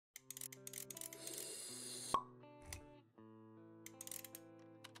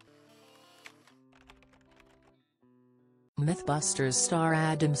MythBusters star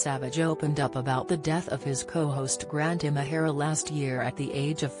Adam Savage opened up about the death of his co-host Grant Imahara last year at the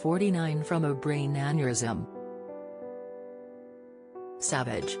age of 49 from a brain aneurysm.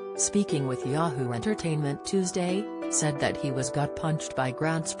 Savage, speaking with Yahoo Entertainment Tuesday, said that he was gut-punched by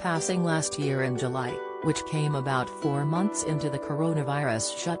Grant's passing last year in July, which came about 4 months into the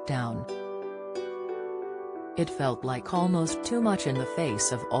coronavirus shutdown. It felt like almost too much in the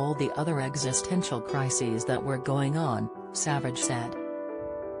face of all the other existential crises that were going on, Savage said.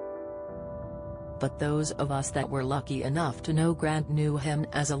 But those of us that were lucky enough to know Grant knew him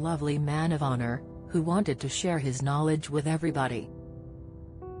as a lovely man of honor, who wanted to share his knowledge with everybody.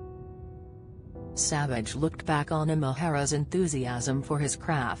 Savage looked back on Imahara's enthusiasm for his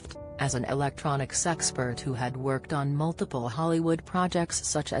craft, as an electronics expert who had worked on multiple Hollywood projects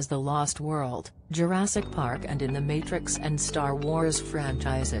such as The Lost World, Jurassic Park and in the Matrix and Star Wars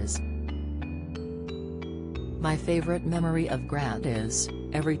franchises. "My favorite memory of Grant is,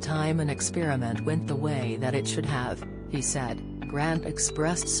 every time an experiment went the way that it should have," he said. Grant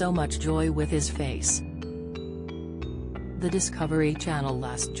expressed so much joy with his face. The Discovery Channel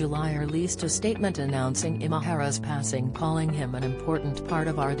last July released a statement announcing Imahara's passing, calling him an important part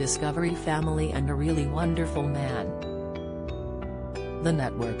of our Discovery family and a really wonderful man. The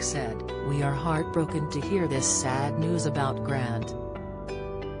network said, "We are heartbroken to hear this sad news about Grant.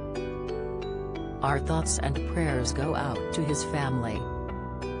 Our thoughts and prayers go out to his family."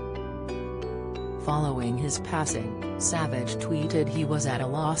 Following his passing, Savage tweeted he was at a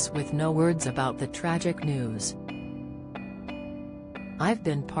loss with no words about the tragic news. "I've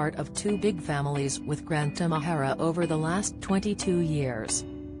been part of 2 big families with Grant Imahara over the last 22 years.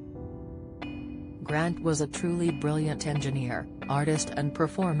 Grant was a truly brilliant engineer, artist and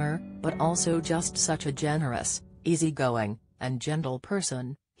performer, but also just such a generous, easygoing, and gentle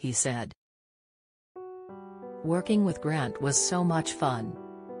person," he said. "Working with Grant was so much fun.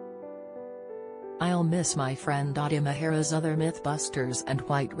 I'll miss my friend." Imahara's other MythBusters and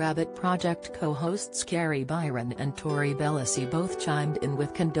White Rabbit Project co-hosts Carrie Byron and Tori Belleci both chimed in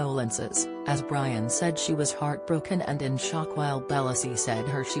with condolences, as Brian said she was heartbroken and in shock while Belleci said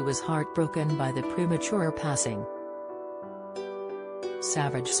she was heartbroken by the premature passing.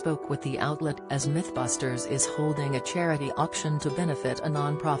 Savage spoke with the outlet as MythBusters is holding a charity auction to benefit a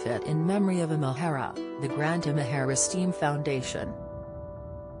non-profit in memory of Imahara, the Grant Imahara Steam Foundation.